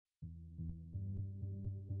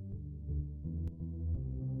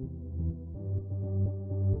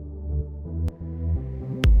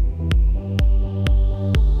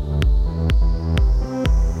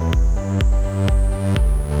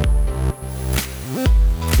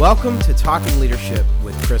Welcome to Talking Leadership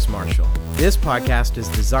with Chris Marshall. This podcast is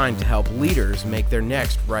designed to help leaders make their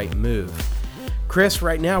next right move. Chris,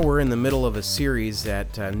 right now we're in the middle of a series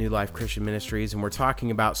at New Life Christian Ministries, and we're talking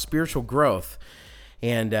about spiritual growth.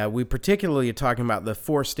 And we particularly are talking about the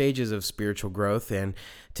 4 stages of spiritual growth. And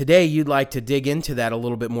today you'd like to dig into that a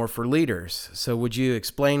little bit more for leaders. So would you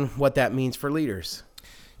explain what that means for leaders?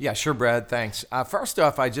 Yeah, sure, Brad. Thanks. First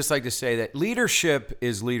off, I'd just like to say that leadership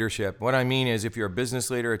is leadership. What I mean is if you're a business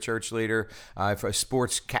leader, a church leader, if a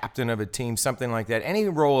sports captain of a team, something like that, any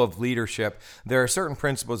role of leadership, there are certain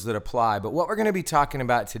principles that apply. But what we're going to be talking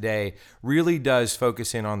about today really does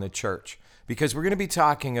focus in on the church. Because we're going to be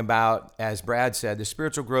talking about, as Brad said, the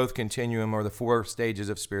spiritual growth continuum, or the 4 stages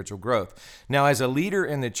of spiritual growth. Now, as a leader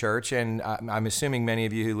in the church, and I'm assuming many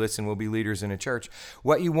of you who listen will be leaders in a church,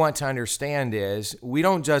 what you want to understand is we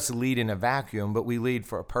don't just lead in a vacuum, but we lead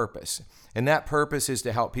for a purpose. And that purpose is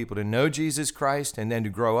to help people to know Jesus Christ and then to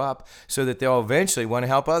grow up so that they'll eventually want to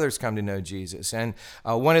help others come to know Jesus. And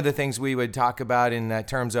one of the things we would talk about in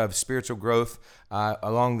terms of spiritual growth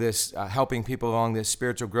along this, helping people along this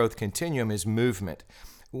spiritual growth continuum is movement.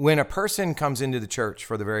 When a person comes into the church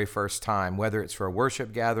for the very first time, whether it's for a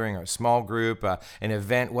worship gathering or a small group, an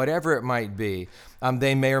event, whatever it might be,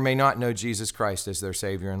 they may or may not know Jesus Christ as their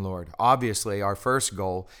Savior and Lord. Obviously, our first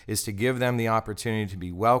goal is to give them the opportunity to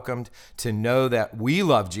be welcomed, to know that we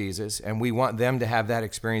love Jesus, and we want them to have that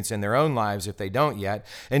experience in their own lives if they don't yet,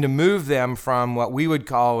 and to move them from what we would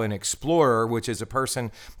call an explorer, which is a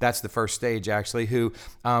person, that's the first stage actually, who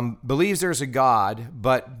believes there's a God,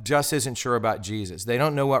 but just isn't sure about Jesus. They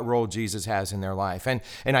don't know what role Jesus has in their life. And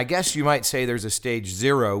I guess you might say there's a stage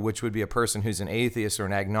 0, which would be a person who's an atheist or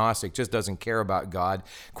an agnostic, just doesn't care about God.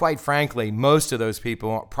 Quite frankly, most of those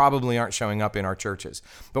people probably aren't showing up in our churches.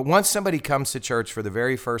 But once somebody comes to church for the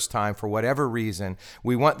very first time, for whatever reason,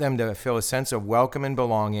 we want them to feel a sense of welcome and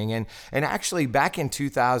belonging. And actually, back in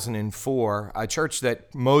 2004, a church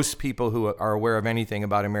that most people who are aware of anything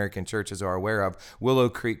about American churches are aware of, Willow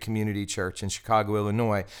Creek Community Church in Chicago,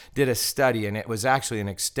 Illinois, did a study, and it was actually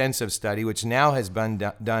an extensive study, which now has been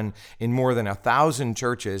done in more than 1,000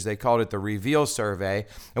 churches. They called it the Reveal Survey.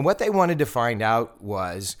 And what they wanted to find out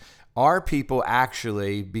was, are people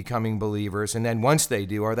actually becoming believers? And then once they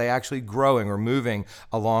do, are they actually growing or moving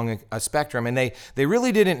along a spectrum? And they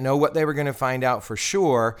really didn't know what they were going to find out for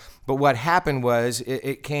sure. But what happened was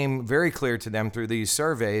it came very clear to them through these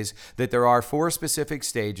surveys that there are 4 specific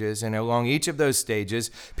stages. And along each of those stages,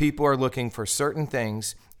 people are looking for certain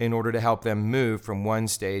things in order to help them move from one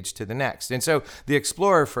stage to the next. And so the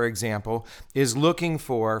explorer, for example, is looking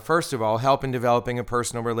for, first of all, help in developing a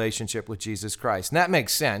personal relationship with Jesus Christ. And that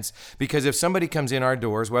makes sense because if somebody comes in our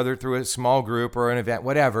doors, whether through a small group or an event,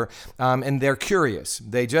 whatever, and they're curious,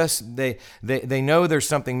 they know there's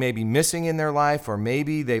something maybe missing in their life, or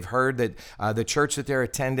maybe they've heard that the church that they're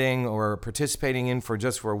attending or participating in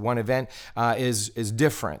for one event is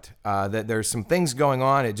different, that there's some things going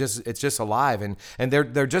on. It's just alive, and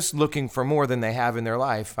they're just looking for more than they have in their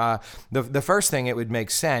life. The first thing it would make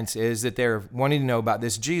sense is that they're wanting to know about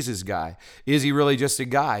this Jesus guy. Is he really just a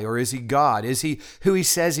guy, or is he God? Is he who he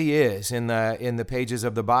says he is in the pages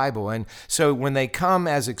of the Bible? And so when they come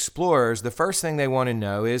as explorers, the first thing they want to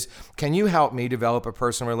know is, can you help me develop a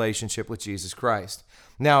personal relationship with Jesus Christ?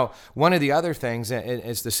 Now, one of the other things, and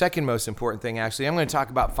it's the second most important thing actually, I'm going to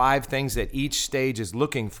talk about 5 things that each stage is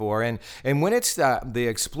looking for. And when it's the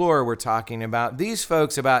explorer we're talking about, these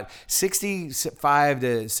folks, about 65 to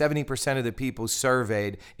 70% of the people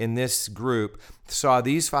surveyed in this group saw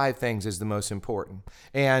these 5 things as the most important.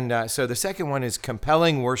 And so the second one is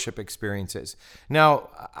compelling worship experiences. Now,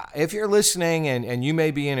 if you're listening and you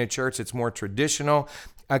may be in a church that's more traditional,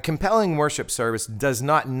 a compelling worship service does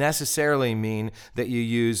not necessarily mean that you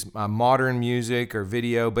use modern music or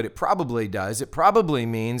video, but it probably does. It probably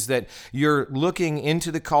means that you're looking into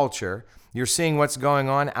the culture, you're seeing what's going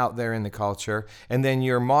on out there in the culture, and then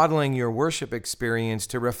you're modeling your worship experience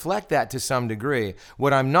to reflect that to some degree.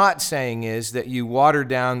 What I'm not saying is that you water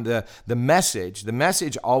down the message. The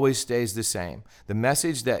message always stays the same. The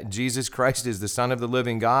message that Jesus Christ is the Son of the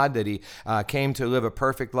living God, that he came to live a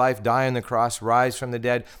perfect life, die on the cross, rise from the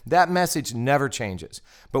dead, that message never changes.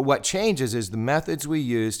 But what changes is the methods we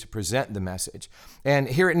use to present the message. And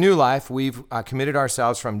here at New Life, we've committed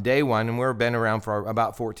ourselves from day one, and we've been around for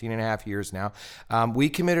about 14 and a half years now. We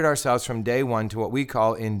committed ourselves from day one to what we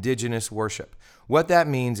call indigenous worship. What that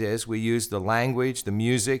means is we use the language, the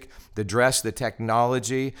music, the dress, the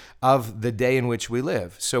technology of the day in which we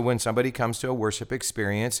live. So when somebody comes to a worship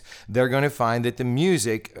experience, they're going to find that the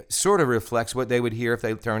music sort of reflects what they would hear if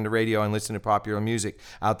they turned the radio and listened to popular music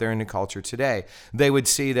out there in the culture today. They would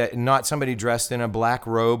see that not somebody dressed in a black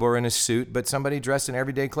robe or in a suit, but somebody dressed in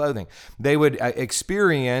everyday clothing. They would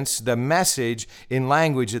experience the message in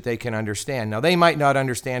language that they can understand. Now, they might not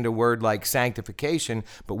understand a word like sanctification,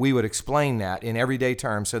 but we would explain that in everyday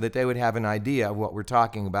terms so that they would have an idea of what we're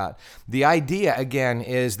talking about. The idea, again,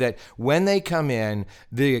 is that when they come in,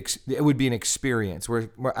 it would be an experience.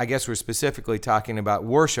 I guess we're specifically talking about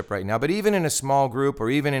worship right now, but even in a small group or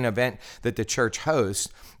even an event that the church hosts,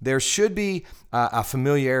 there should be a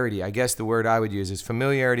familiarity. I guess the word I would use is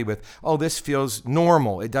familiarity with, oh, this feels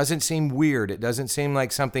normal. It doesn't seem weird. It doesn't seem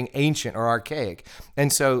like something ancient or archaic.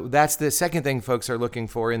 And so that's the second thing folks are looking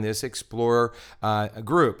for in this Explorer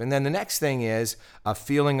group. And then the next thing is a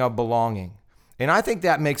feeling of belonging. And I think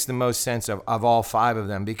that makes the most sense of all five of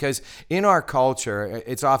them, because in our culture,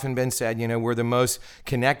 it's often been said, we're the most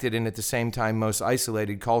connected and at the same time most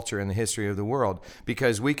isolated culture in the history of the world,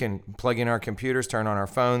 because we can plug in our computers, turn on our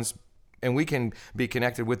phones, and we can be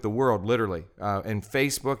connected with the world, literally. And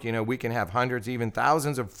Facebook, we can have hundreds, even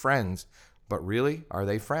thousands of friends, but really, are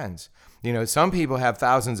they friends? Some people have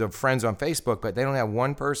thousands of friends on Facebook, but they don't have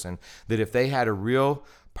one person that if they had a real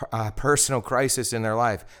personal crisis in their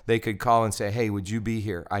life, they could call and say, hey, would you be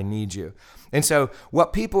here? I need you. And so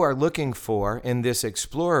what people are looking for in this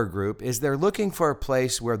Explorer group is they're looking for a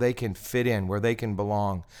place where they can fit in, where they can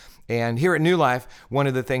belong. And here at New Life, one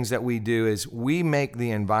of the things that we do is we make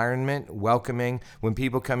the environment welcoming. When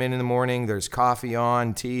people come in the morning, there's coffee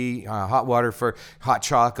on, tea, hot water for hot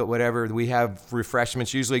chocolate, whatever. We have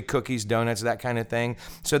refreshments, usually cookies, donuts, that kind of thing,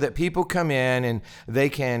 so that people come in and they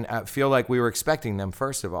can feel like we were expecting them,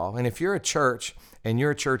 first of all. And if you're a church and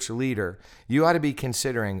you're a church leader, you ought to be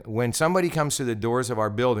considering when somebody comes to the doors of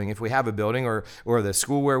our building, if we have a building or the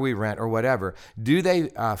school where we rent or whatever, do they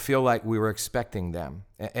feel like we were expecting them?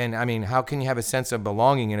 And I mean, how can you have a sense of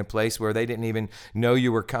belonging in a place where they didn't even know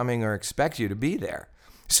you were coming or expect you to be there?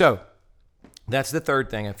 So that's the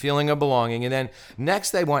third thing, a feeling of belonging. And then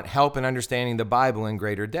next, they want help in understanding the Bible in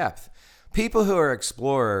greater depth. People who are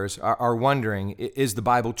explorers are wondering, is the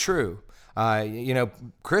Bible true?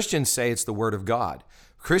 Christians say it's the Word of God.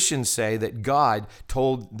 Christians say that God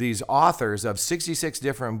told these authors of 66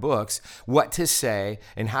 different books what to say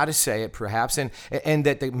and how to say it, perhaps, and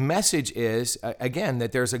that the message is, again,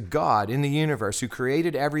 that there's a God in the universe who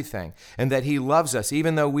created everything and that he loves us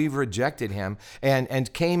even though we've rejected him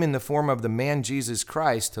and came in the form of the man Jesus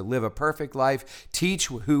Christ to live a perfect life, teach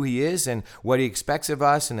who he is and what he expects of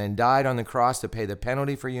us, and then died on the cross to pay the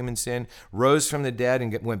penalty for human sin, rose from the dead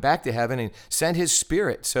and went back to heaven and sent his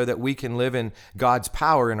Spirit so that we can live in God's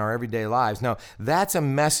power in our everyday lives. Now, that's a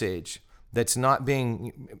message that's not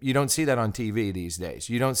you don't see that on TV these days.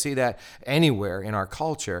 You don't see that anywhere in our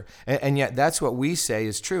culture. And yet that's what we say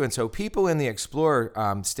is true. And so people in the Explorer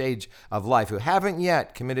stage of life who haven't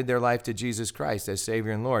yet committed their life to Jesus Christ as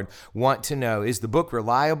Savior and Lord want to know, is the book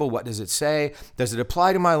reliable? What does it say? Does it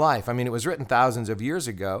apply to my life? I mean, it was written thousands of years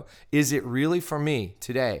ago. Is it really for me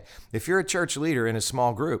today? If you're a church leader in a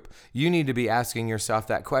small group, you need to be asking yourself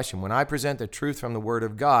that question. When I present the truth from the Word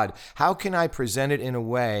of God, how can I present it in a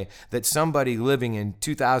way that somebody living in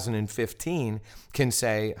 2015 can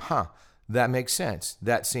say, that makes sense.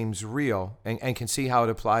 That seems real, and can see how it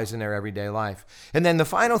applies in their everyday life. And then the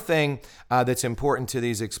final thing that's important to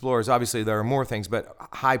these explorers, obviously there are more things, but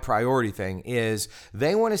high priority thing is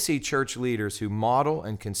they want to see church leaders who model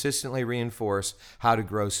and consistently reinforce how to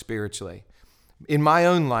grow spiritually. In my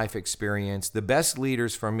own life experience, the best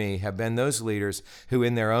leaders for me have been those leaders who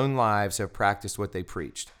in their own lives have practiced what they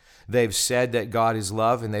preached. They've said that God is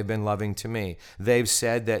love, and they've been loving to me. They've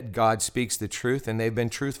said that God speaks the truth, and they've been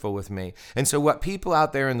truthful with me. And so what people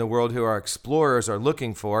out there in the world who are explorers are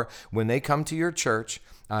looking for when they come to your church,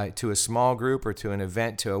 to a small group or to an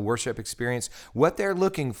event, to a worship experience, what they're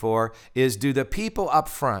looking for is, do the people up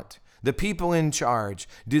front, the people in charge,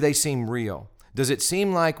 do they seem real? Does it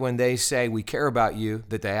seem like when they say we care about you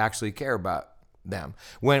that they actually care about them?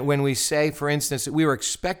 When we say, for instance, that we were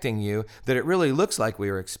expecting you, that it really looks like we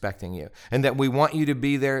were expecting you, and that we want you to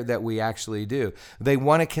be there, that we actually do. They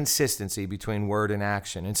want a consistency between word and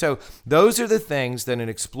action. And so those are the things that an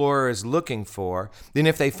explorer is looking for. And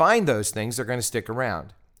if they find those things, they're going to stick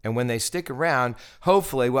around. And when they stick around,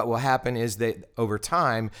 hopefully what will happen is that over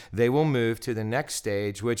time, they will move to the next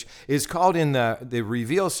stage, which is called in the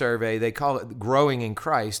Reveal survey, they call it growing in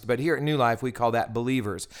Christ. But here at New Life, we call that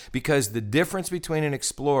believers, because the difference between an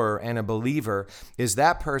explorer and a believer is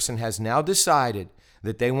that person has now decided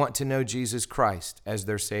that they want to know Jesus Christ as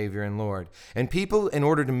their Savior and Lord. And people, in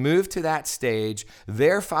order to move to that stage,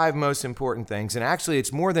 their 5 most important things, and actually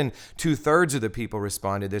it's more than 2/3 of the people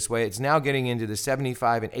responded this way. It's now getting into the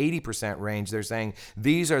 75 and 80% range. They're saying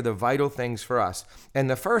these are the vital things for us. And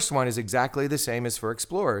the first one is exactly the same as for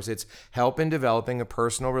explorers. It's help in developing a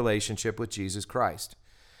personal relationship with Jesus Christ.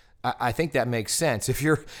 I think that makes sense. If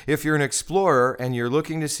you're an explorer and you're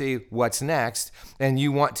looking to see what's next and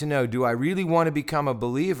you want to know, do I really want to become a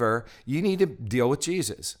believer? You need to deal with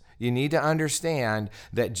Jesus. You need to understand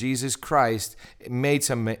that Jesus Christ made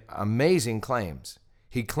some amazing claims.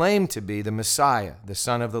 He claimed to be the Messiah, the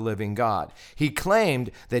Son of the living God. He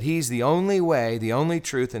claimed that he's the only way, the only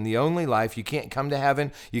truth, and the only life. You can't come to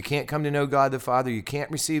heaven. You can't come to know God the Father. You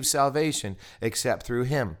can't receive salvation except through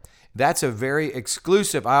him. That's a very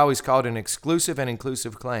exclusive, I always call it an exclusive and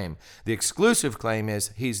inclusive claim. The exclusive claim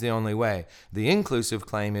is he's the only way. The inclusive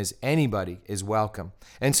claim is anybody is welcome.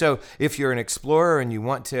 And so if you're an explorer and you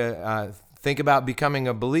want to think about becoming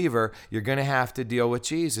a believer, you're going to have to deal with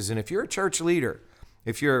Jesus. And if you're a church leader,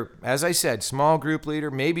 if you're, as I said, small group leader,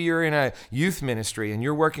 maybe you're in a youth ministry and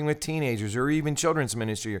you're working with teenagers, or even children's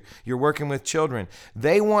ministry, you're working with children,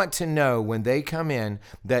 they want to know when they come in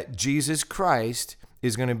that Jesus Christ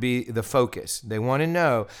is going to be the focus. They want to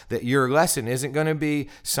know that your lesson isn't going to be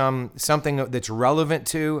something that's relevant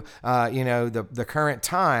to the current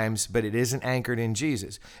times, but it isn't anchored in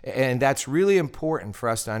Jesus. And that's really important for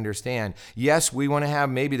us to understand. Yes, we want to have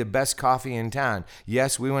maybe the best coffee in town.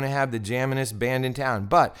 Yes, we want to have the jamminest band in town.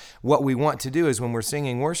 But what we want to do is when we're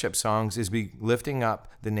singing worship songs is be lifting up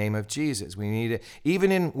the name of Jesus. We need to,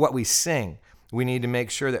 even in what we sing, we need to make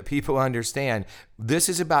sure that people understand this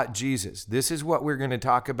is about Jesus. This is what we're going to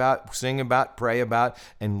talk about, sing about, pray about,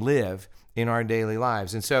 and live in our daily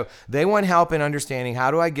lives. And so they want help in understanding, how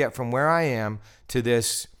do I get from where I am to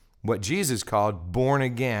this, what Jesus called born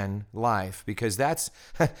again life? Because that's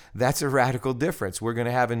a radical difference. We're going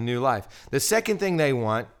to have a new life. The second thing they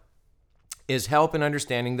want is help in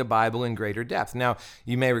understanding the Bible in greater depth. Now,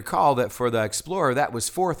 you may recall that for the explorer, that was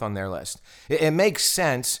 4th on their list. It makes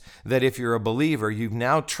sense that if you're a believer, you've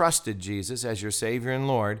now trusted Jesus as your Savior and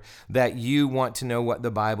Lord, that you want to know what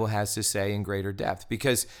the Bible has to say in greater depth,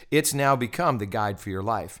 because it's now become the guide for your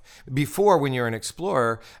life. Before, when you're an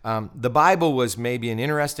explorer, the Bible was maybe an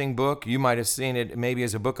interesting book. You might have seen it maybe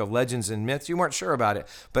as a book of legends and myths. You weren't sure about it.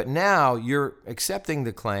 But now you're accepting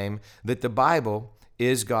the claim that the Bible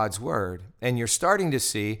is God's word. And you're starting to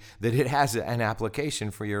see that it has an application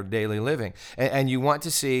for your daily living. And you want to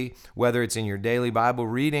see, whether it's in your daily Bible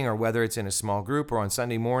reading or whether it's in a small group or on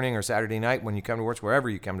Sunday morning or Saturday night when you come to worship, wherever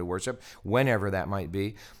you come to worship, whenever that might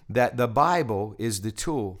be, that the Bible is the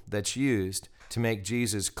tool that's used to make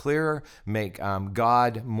Jesus clearer, make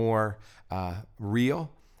God more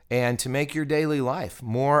real, and to make your daily life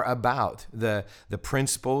more about the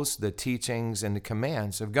principles, the teachings, and the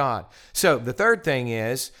commands of God. So the third thing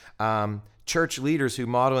is church leaders who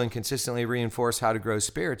model and consistently reinforce how to grow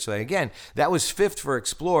spiritually. Again, that was 5th for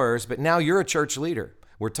explorers, but now you're a church leader.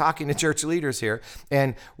 We're talking to church leaders here,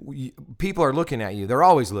 and people are looking at you. They're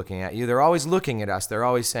always looking at you. They're always looking at us. They're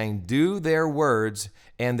always saying, do their words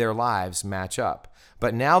and their lives match up?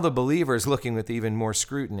 But now the believer is looking with even more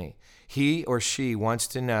scrutiny. He or she wants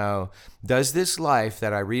to know, does this life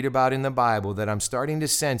that I read about in the Bible, that I'm starting to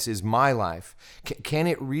sense is my life, can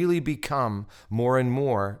it really become more and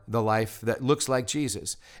more the life that looks like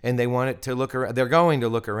Jesus? And they want it to look around. They're going to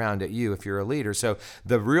look around at you if you're a leader. So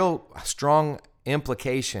the real strong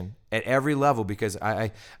implication at every level, because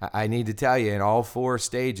I need to tell you, in all 4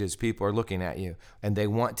 stages, people are looking at you and they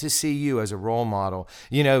want to see you as a role model.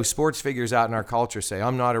 You know, sports figures out in our culture say,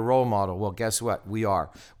 I'm not a role model. Well, guess what? We are.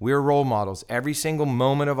 We're role models. Every single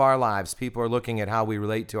moment of our lives, people are looking at how we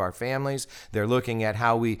relate to our families. They're looking at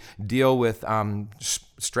how we deal with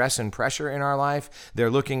stress and pressure in our life.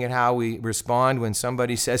 They're looking at how we respond when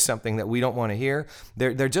somebody says something that we don't want to hear.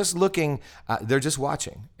 They're just looking, they're just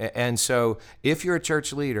watching. And so if you're a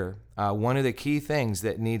church leader, one of the key things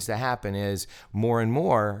that needs to happen is more and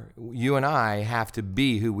more, you and I have to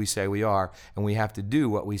be who we say we are, and we have to do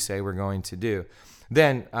what we say we're going to do.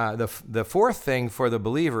 Then the fourth thing for the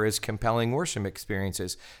believer is compelling worship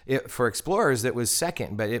experiences. For explorers, it was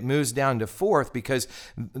second, but it moves down to fourth because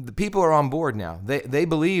the people are on board now. They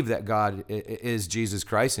believe that God is Jesus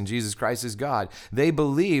Christ and Jesus Christ is God. They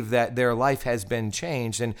believe that their life has been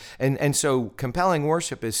changed, and so compelling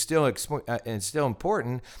worship is still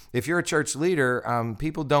important. If you're a church leader,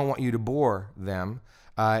 people don't want you to bore them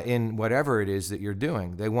in whatever it is that you're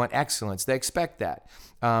doing. They want excellence. They expect that.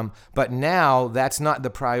 But now that's not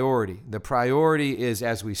the priority. The priority is,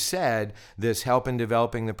 as we said, this help in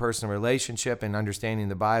developing the personal relationship and understanding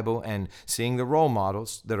the Bible and seeing the role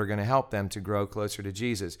models that are going to help them to grow closer to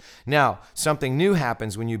Jesus. Now, something new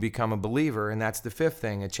happens when you become a believer, and that's the fifth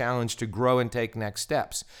thing, a challenge to grow and take next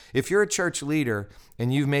steps. If you're a church leader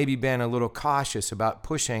and you've maybe been a little cautious about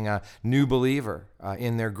pushing a new believer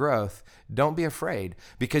in their growth, don't be afraid,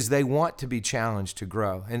 because they want to be challenged to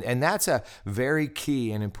grow. And that's a very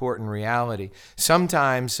key and important reality.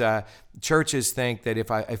 Sometimes churches think that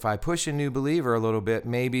if I push a new believer a little bit,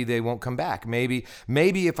 maybe they won't come back. Maybe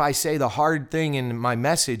if I say the hard thing in my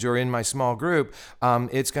message or in my small group,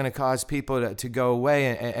 it's going to cause people to go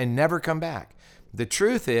away and never come back. The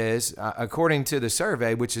truth is, according to the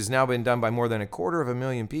survey, which has now been done by more than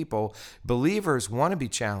 250,000 people, believers want to be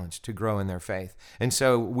challenged to grow in their faith. And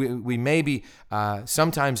so we maybe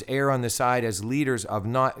sometimes err on the side as leaders of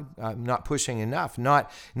not pushing enough,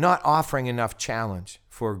 not offering enough challenge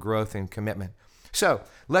for growth and commitment. So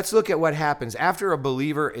let's look at what happens after a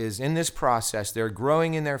believer is in this process. They're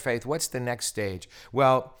growing in their faith. What's the next stage?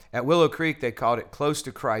 Well, at Willow Creek, they called it close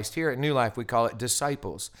to Christ. Here at New Life, we call it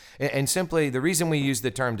disciples. And simply, the reason we use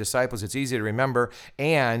the term disciples, it's easy to remember,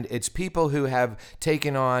 and it's people who have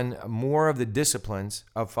taken on more of the disciplines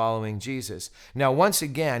of following Jesus. Now, once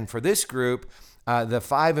again, for this group, the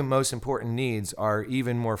 5 most important needs are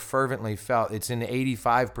even more fervently felt. It's in the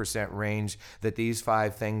 85% range that these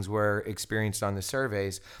 5 things were experienced on the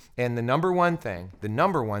surveys. And the number one thing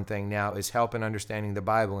now is help in understanding the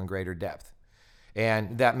Bible in greater depth.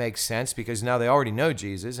 And that makes sense because now they already know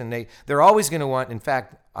Jesus, and they're always going to want, in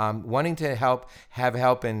fact, wanting to have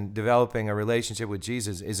help in developing a relationship with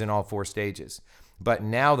Jesus is in all 4 stages. But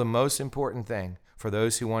now the most important thing for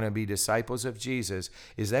those who want to be disciples of Jesus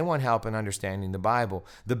is they want help in understanding the Bible.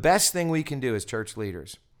 The best thing we can do as church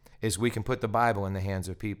leaders is we can put the Bible in the hands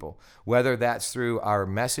of people, whether that's through our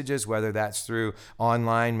messages, whether that's through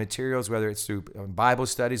online materials, whether it's through Bible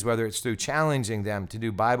studies, whether it's through challenging them to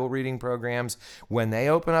do Bible reading programs. When they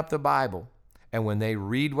open up the Bible and when they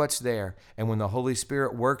read what's there and when the Holy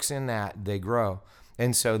Spirit works in that, they grow.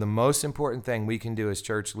 And so the most important thing we can do as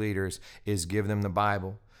church leaders is give them the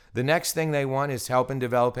Bible. The next thing they want is help in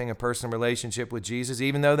developing a personal relationship with Jesus.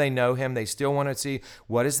 Even though they know him, they still want to see,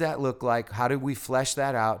 what does that look like? How do we flesh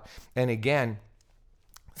that out? And again,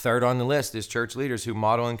 third on the list is church leaders who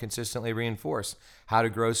model and consistently reinforce how to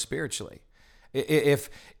grow spiritually. If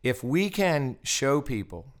we can show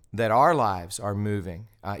people that our lives are moving,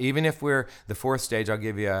 even if we're the 4th stage, I'll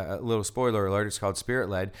give you a little spoiler alert, it's called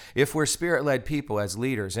Spirit-led. If we're Spirit-led people as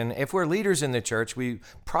leaders, and if we're leaders in the church, we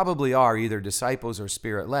probably are either disciples or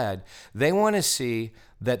Spirit-led, they want to see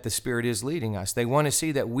that the Spirit is leading us. They want to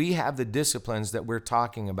see that we have the disciplines that we're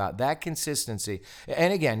talking about, that consistency.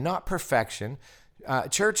 And again, not perfection.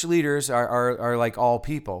 Church leaders are like all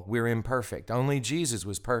people. We're imperfect. Only Jesus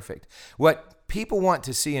was perfect. What people want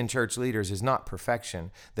to see in church leaders is not perfection.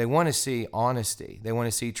 They want to see honesty. They want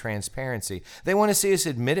to see transparency. They want to see us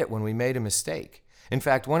admit it when we made a mistake. In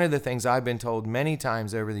fact, one of the things I've been told many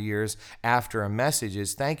times over the years after a message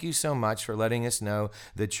is, thank you so much for letting us know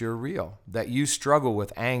that you're real, that you struggle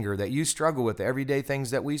with anger, that you struggle with the everyday things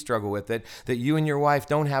that we struggle with, that you and your wife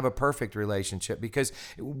don't have a perfect relationship, because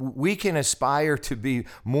we can aspire to be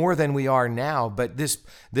more than we are now, but this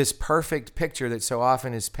perfect picture that so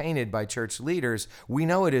often is painted by church leaders, we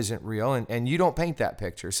know it isn't real, and you don't paint that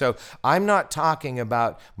picture. So I'm not talking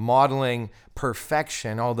about modeling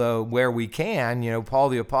perfection, although where we can, Paul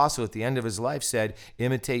the Apostle at the end of his life said,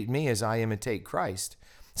 imitate me as I imitate Christ.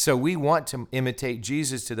 So we want to imitate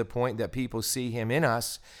Jesus to the point that people see him in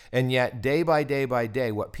us, and yet day by day by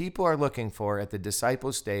day, what people are looking for at the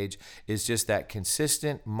disciple stage is just that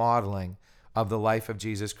consistent modeling of the life of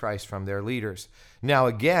Jesus Christ from their leaders. Now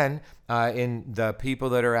again, in the people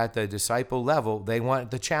that are at the disciple level, they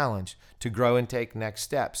want the challenge to grow and take next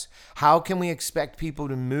steps. How can we expect people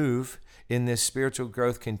to move in this spiritual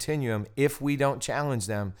growth continuum if we don't challenge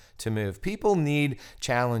them to move? People need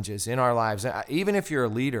challenges in our lives, even if you're a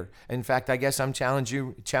leader. In fact, I guess I'm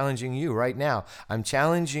challenging you right now. I'm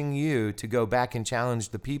challenging you to go back and challenge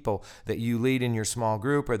the people that you lead in your small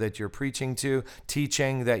group or that you're preaching to,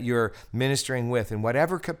 teaching, that you're ministering ministering with, in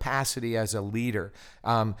whatever capacity as a leader,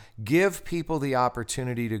 give people the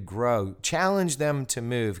opportunity to grow, challenge them to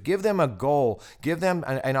move, give them a goal, give them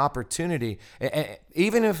an opportunity.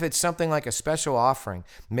 Even if it's something like a special offering,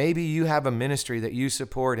 maybe you have a ministry that you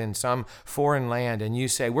support in some foreign land and you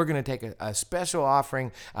say, we're going to take a special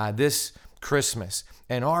offering this Christmas,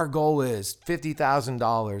 and our goal is $50,000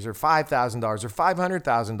 or $5,000 or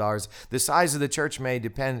 $500,000. The size of the church may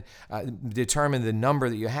determine the number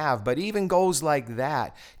that you have, but even goals like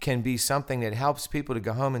that can be something that helps people to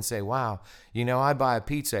go home and say, wow, I buy a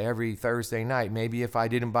pizza every Thursday night. Maybe if I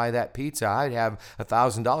didn't buy that pizza, I'd have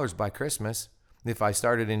 $1,000 by Christmas. If I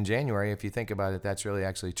started in January, if you think about it, that's really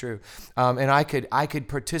actually true. And I could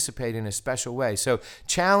participate in a special way. So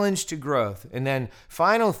challenge to growth. And then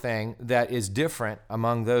final thing that is different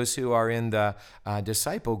among those who are in the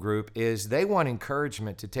disciple group is they want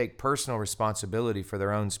encouragement to take personal responsibility for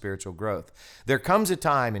their own spiritual growth. There comes a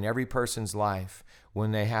time in every person's life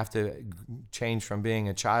when they have to change from being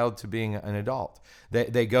a child to being an adult.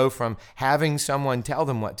 They go from having someone tell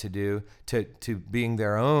them what to do to being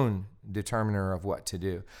their own determiner of what to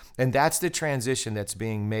do. And that's the transition that's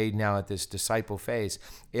being made now at this disciple phase.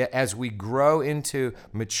 As we grow into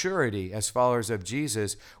maturity as followers of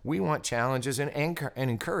Jesus, we want challenges and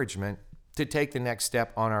encouragement to take the next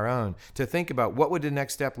step on our own, to think about what would the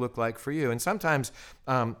next step look like for you. And sometimes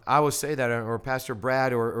I will say that, or Pastor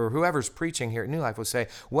Brad or whoever's preaching here at New Life will say,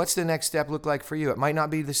 what's the next step look like for you? It might not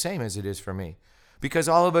be the same as it is for me, because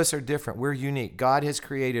all of us are different. We're unique. God has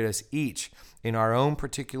created us each in our own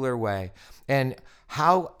particular way. And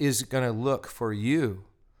how is it going to look for you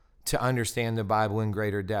to understand the Bible in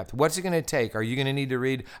greater depth? What's it going to take? Are you going to need to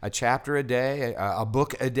read a chapter a day, a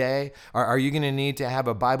book a day? Or are you going to need to have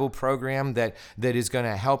a Bible program that is going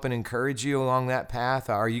to help and encourage you along that path?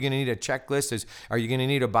 Are you going to need a checklist? Are you going to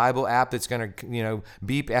need a Bible app that's going to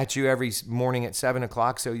beep at you every morning at 7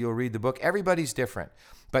 o'clock so you'll read the book? Everybody's different.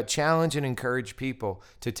 But challenge and encourage people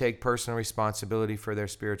to take personal responsibility for their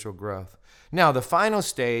spiritual growth. Now, the final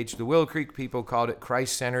stage, the Willow Creek people called it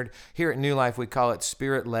Christ-centered. Here at New Life, we call it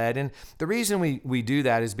Spirit-led. And the reason we do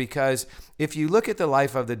that is because if you look at the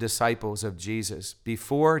life of the disciples of Jesus,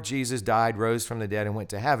 before Jesus died, rose from the dead, and went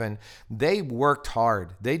to heaven, they worked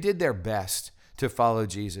hard. They did their best to follow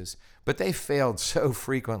Jesus, but they failed so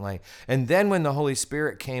frequently. And then when the Holy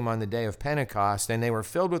Spirit came on the day of Pentecost and they were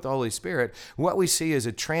filled with the Holy Spirit, what we see is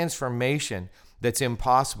a transformation that's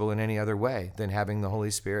impossible in any other way than having the Holy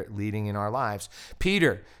Spirit leading in our lives.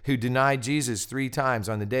 Peter, who denied Jesus 3 times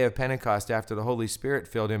on the day of Pentecost after the Holy Spirit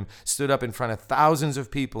filled him, stood up in front of thousands of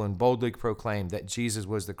people and boldly proclaimed that Jesus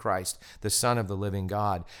was the Christ, the Son of the living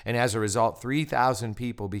God. And as a result, 3,000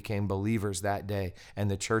 people became believers that day, and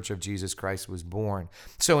the Church of Jesus Christ was born.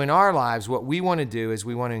 So in our lives, what we want to do is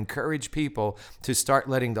we want to encourage people to start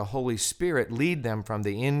letting the Holy Spirit lead them from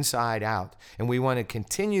the inside out. And we want to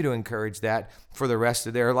continue to encourage that for the rest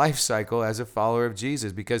of their life cycle as a follower of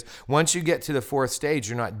Jesus. Because once you get to the 4th stage,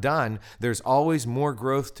 you're not done. There's always more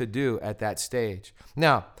growth to do at that stage.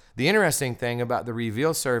 Now, the interesting thing about the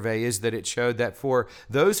Reveal survey is that it showed that for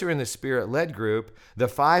those who are in the Spirit-led group, the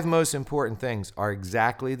 5 most important things are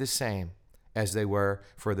exactly the same as they were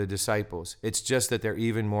for the disciples. It's just that they're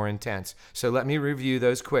even more intense. So let me review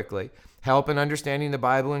those quickly. Help in understanding the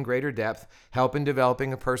Bible in greater depth, help in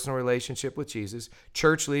developing a personal relationship with Jesus,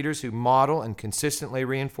 church leaders who model and consistently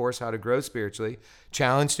reinforce how to grow spiritually,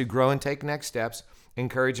 challenge to grow and take next steps,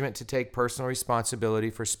 encouragement to take personal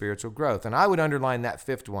responsibility for spiritual growth. And I would underline that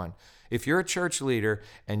 5th one. If you're a church leader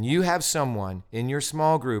and you have someone in your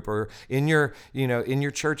small group or in your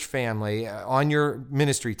church family, on your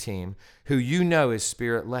ministry team who is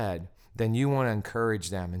Spirit-led, then you want to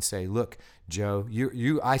encourage them and say, look, Joe,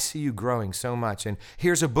 I see you growing so much, and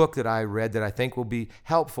here's a book that I read that I think will be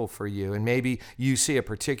helpful for you. And maybe you see a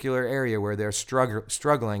particular area where they're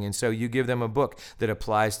struggling, and so you give them a book that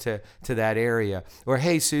applies to that area. Or,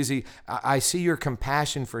 hey, Susie, I see your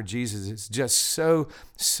compassion for Jesus. It's just so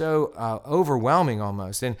overwhelming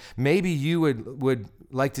almost. And maybe you would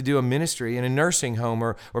like to do a ministry in a nursing home,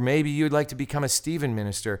 or maybe you'd like to become a Stephen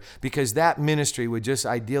minister, because that ministry would just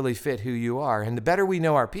ideally fit who you are. And the better we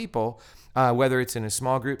know our people, whether it's in a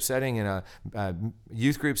small group setting, in a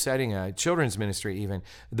youth group setting, a children's ministry even,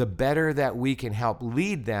 the better that we can help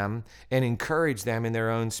lead them and encourage them in their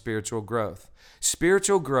own spiritual growth.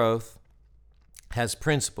 Spiritual growth has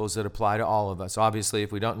principles that apply to all of us. Obviously,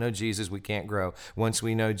 if we don't know Jesus, we can't grow. Once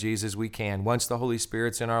we know Jesus, we can. Once the Holy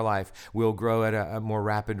Spirit's in our life, we'll grow at a more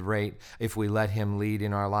rapid rate if we let him lead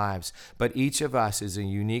in our lives. But each of us is a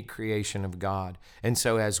unique creation of God. And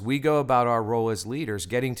so as we go about our role as leaders,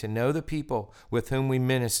 getting to know the people with whom we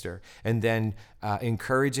minister, and then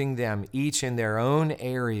encouraging them each in their own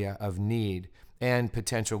area of need and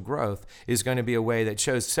potential growth, is going to be a way that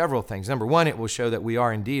shows several things. Number one, it will show that we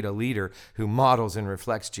are indeed a leader who models and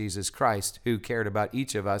reflects Jesus Christ, who cared about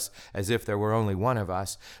each of us as if there were only one of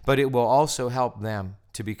us. But it will also help them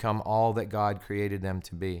to become all that God created them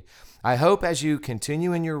to be. I hope as you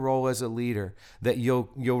continue in your role as a leader that you'll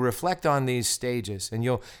reflect on these stages, and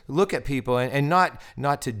you'll look at people and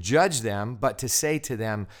not to judge them, but to say to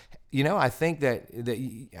them, I think that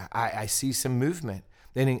I see some movement.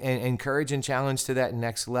 And encourage and challenge to that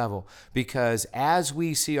next level. Because as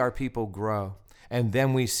we see our people grow, and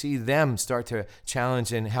then we see them start to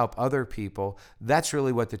challenge and help other people, that's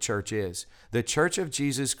really what the church is. The Church of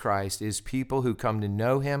Jesus Christ is people who come to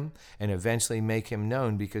know him and eventually make him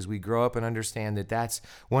known, because we grow up and understand that that's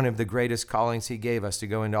one of the greatest callings he gave us, to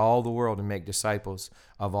go into all the world and make disciples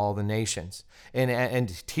of all the nations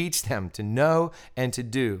and teach them to know and to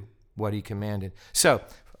do what he commanded. So,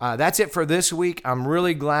 that's it for this week. I'm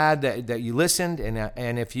really glad that you listened,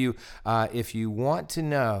 and if you want to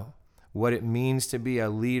know what it means to be a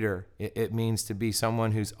leader, it means to be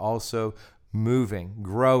someone who's also moving,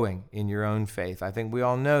 growing in your own faith. I think we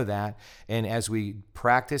all know that, and as we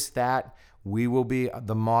practice that, we will be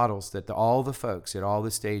the models that all the folks at all the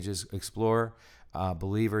stages, explorer,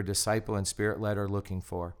 believer, disciple, and spirit-led, are looking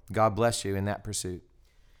for. God bless you in that pursuit.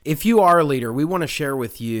 If you are a leader, we want to share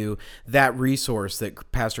with you that resource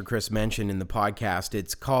that Pastor Chris mentioned in the podcast.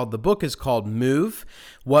 The book is called Move,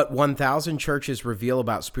 What 1,000 Churches Reveal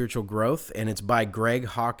About Spiritual Growth, and it's by Greg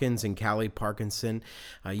Hawkins and Callie Parkinson.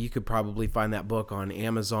 You could probably find that book on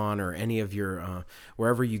Amazon or any of your,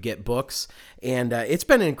 wherever you get books. And it's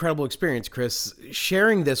been an incredible experience, Chris.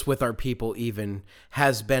 Sharing this with our people even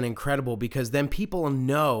has been incredible, because then people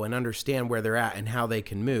know and understand where they're at and how they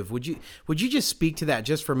can move. Would you just speak to that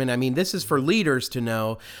just for a minute? I mean, this is for leaders to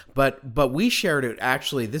know, but we shared it,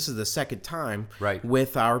 actually, this is the second time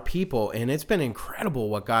with our people, and it's been incredible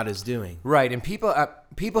what God is doing. Right, and people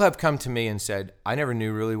have come to me and said, I never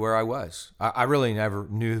knew really where I was. I really never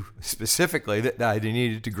knew specifically that I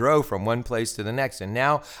needed to grow from one place to the next, and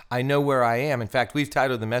now I know where I am. In fact, we've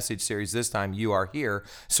titled the message series this time, You Are Here,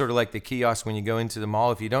 sort of like the kiosk when you go into the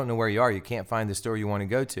mall. If you don't know where you are, you can't find the store you want to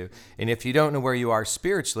go to. And if you don't know where you are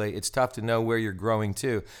spiritually, it's tough to know where you're growing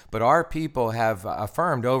to. But our people have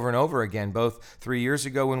affirmed over and over again, both 3 years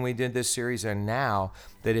ago when we did this series and now,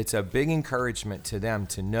 that it's a big encouragement to them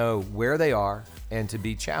to know where they are and to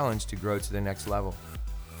be challenged to grow to the next level.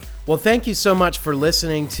 Well, thank you so much for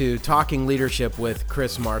listening to Talking Leadership with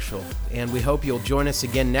Chris Marshall, and we hope you'll join us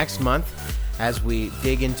again next month as we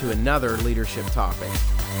dig into another leadership topic.